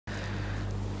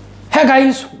Hi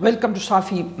guys, welcome to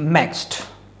Safi Next.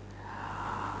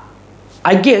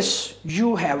 I guess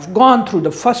you have gone through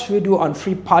the first video on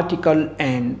free particle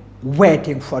and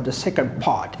waiting for the second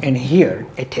part, and here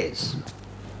it is.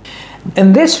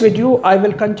 In this video I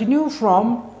will continue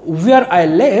from where I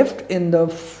left in the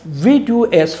video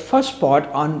as first part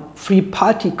on free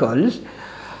particles.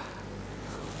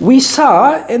 We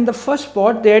saw in the first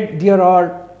part that there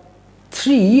are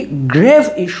three grave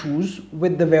issues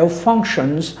with the wave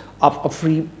functions of a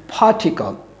free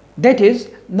particle. That is,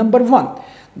 number one,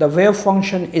 the wave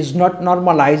function is not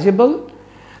normalizable.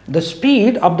 The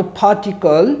speed of the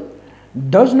particle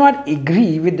does not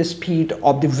agree with the speed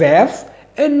of the wave.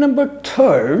 And number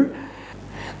third,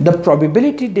 the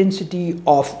probability density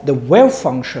of the wave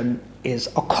function is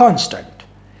a constant.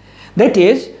 That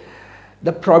is,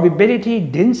 the probability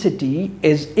density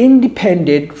is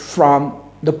independent from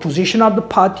the position of the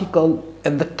particle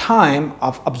and the time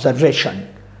of observation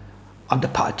of the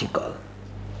particle.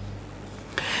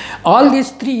 All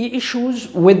these three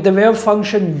issues with the wave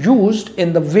function used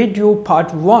in the video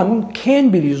part 1 can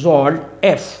be resolved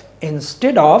if,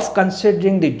 instead of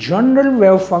considering the general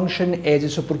wave function as a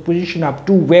superposition of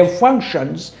two wave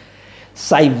functions,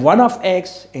 psi1 of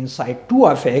x and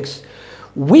psi2 of x,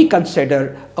 we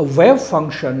consider a wave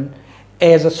function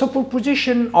as a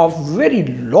superposition of very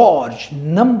large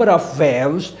number of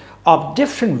waves of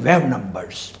different wave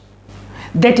numbers.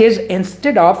 That is,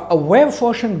 instead of a wave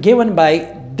function given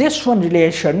by this one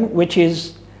relation, which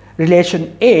is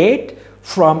relation 8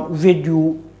 from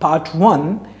video part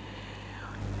 1,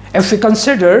 if we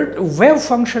consider a wave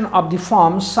function of the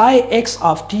form psi x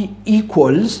of t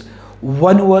equals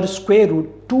 1 over square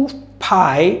root 2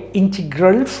 pi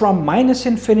integral from minus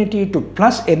infinity to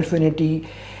plus infinity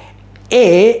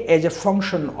a as a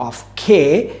function of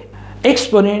k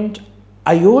exponent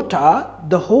iota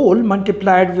the whole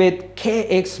multiplied with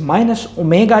kx minus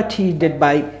omega t divided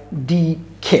by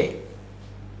dk.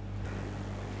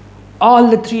 All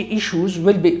the three issues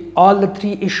will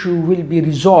be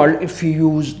resolved if you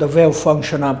use the wave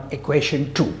function of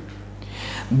equation 2.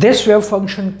 This wave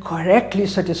function correctly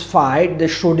satisfied the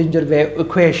Schrodinger wave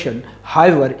equation.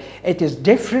 However, it is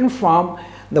different from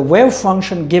the wave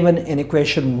function given in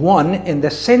equation 1 in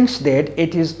the sense that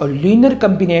it is a linear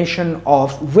combination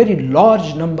of very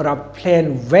large number of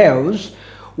plane waves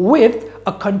with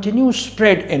a continuous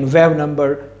spread in wave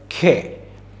number k,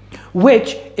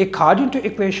 which according to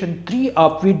equation 3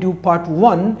 of video part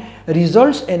 1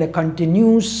 results in a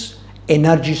continuous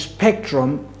energy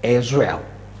spectrum as well.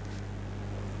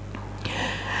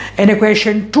 In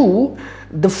equation 2,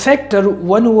 the factor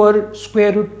 1 over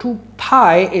square root 2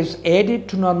 pi is added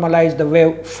to normalize the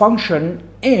wave function,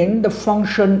 and the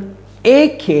function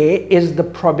ak is the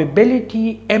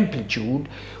probability amplitude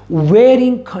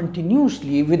varying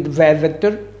continuously with wave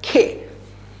vector k.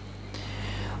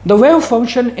 The wave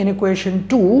function in equation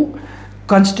 2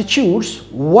 constitutes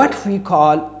what we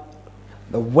call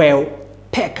the wave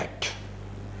packet.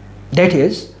 That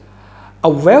is, a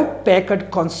wave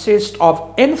packet consists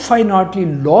of infinitely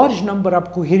large number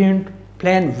of coherent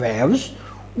plane waves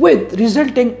with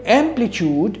resulting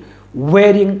amplitude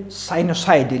varying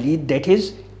sinusoidally, that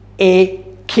is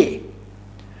ak.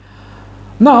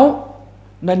 Now,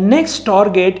 the next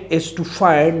target is to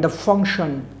find the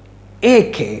function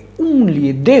ak.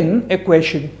 Only then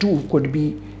equation 2 could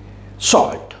be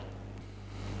solved.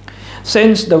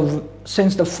 Since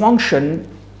the function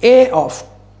a of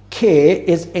k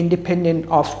is independent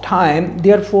of time,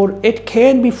 therefore it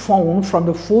can be found from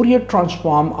the Fourier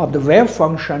transform of the wave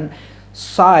function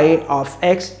psi of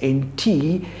x in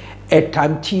t at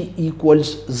time t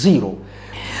equals 0.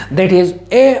 That is,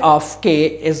 a of k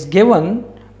is given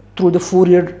through the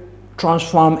Fourier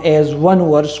transform as 1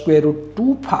 over square root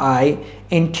 2 pi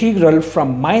integral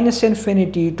from minus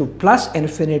infinity to plus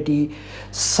infinity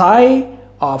psi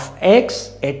of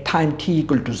x at time t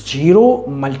equal to 0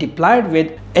 multiplied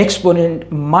with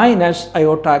exponent minus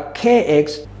iota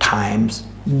kx times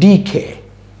dk.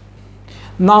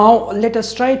 Now let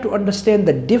us try to understand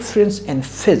the difference in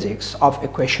physics of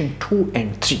equation 2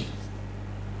 and 3.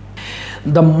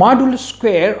 The modulus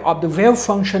square of the wave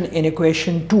function in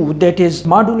equation 2, that is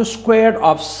modulus square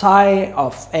of psi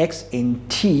of x in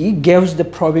t, gives the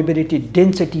probability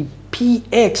density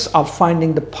px of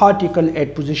finding the particle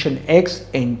at position x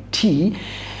in t,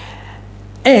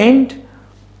 and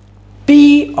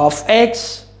p of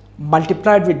x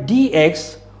multiplied with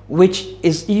dx, which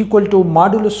is equal to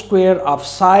modulus square of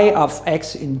psi of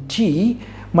x in t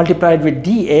multiplied with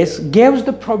ds, gives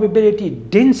the probability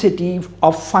density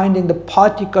of finding the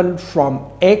particle from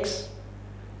x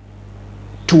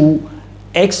to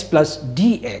x plus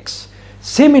dx.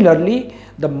 Similarly,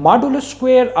 the modulus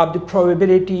square of the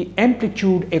probability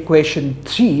amplitude equation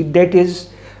 3, that is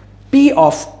P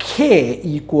of k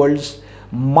equals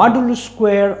modulus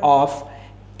square of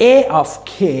A of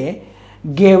k,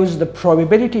 gives the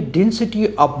probability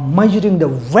density of measuring the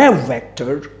wave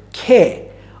vector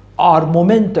k or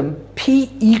momentum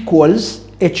P equals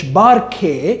h bar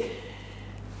k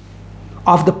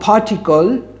of the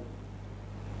particle,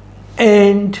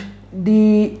 and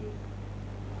the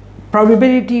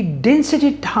probability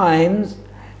density times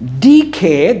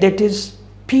dk, that is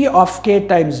P of k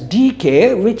times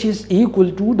dk, which is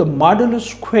equal to the modulus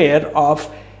square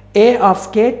of A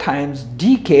of k times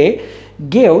dk,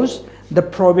 gives the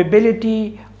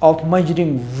probability of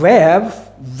measuring wave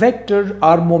vector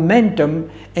or momentum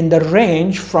in the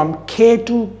range from k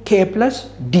to k plus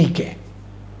dk.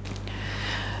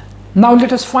 Now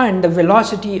let us find the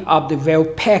velocity of the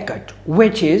wave packet,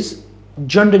 which is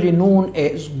generally known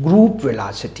as group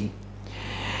velocity.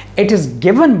 It is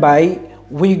given by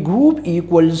V group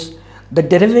equals the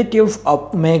derivative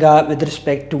of omega with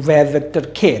respect to wave vector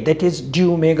k, that is d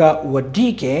omega over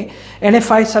dk, and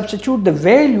if I substitute the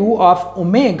value of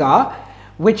omega,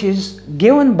 which is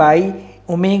given by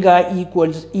omega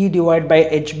equals E divided by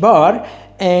h bar,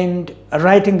 and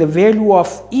writing the value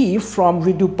of E from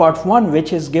V to part 1,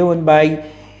 which is given by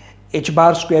h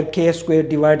bar square k square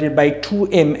divided by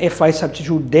 2m, if I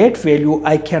substitute that value,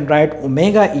 I can write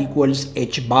omega equals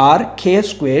h bar k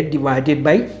square divided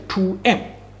by 2m.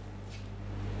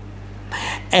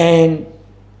 And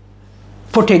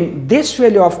putting this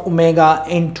value of omega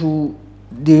into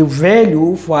the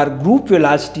value for group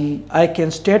velocity, I can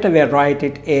straight away write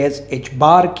it as h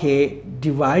bar k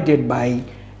divided by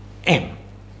m.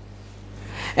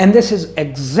 And this is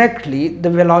exactly the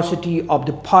velocity of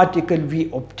the particle we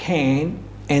obtain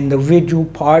in the video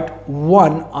part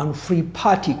 1 on free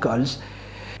particles.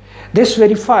 This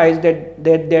verifies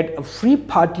that a free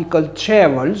particle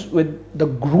travels with the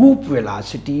group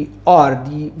velocity or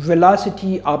the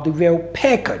velocity of the wave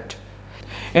packet.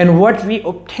 And what we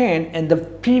obtained in the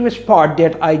previous part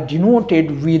that I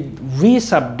denoted with V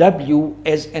sub w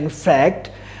is in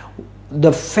fact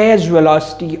the phase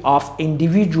velocity of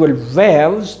individual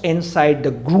waves inside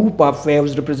the group of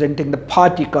waves representing the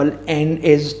particle, and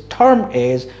is termed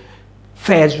as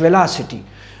phase velocity.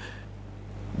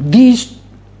 These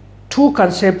two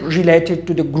concepts related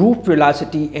to the group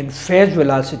velocity and phase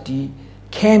velocity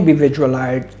can be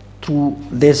visualized through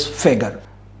this figure,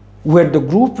 where the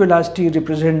group velocity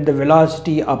represents the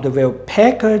velocity of the wave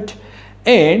packet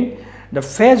and the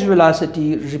phase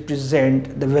velocity represents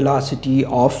the velocity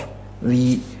of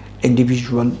the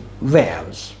individual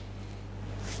waves.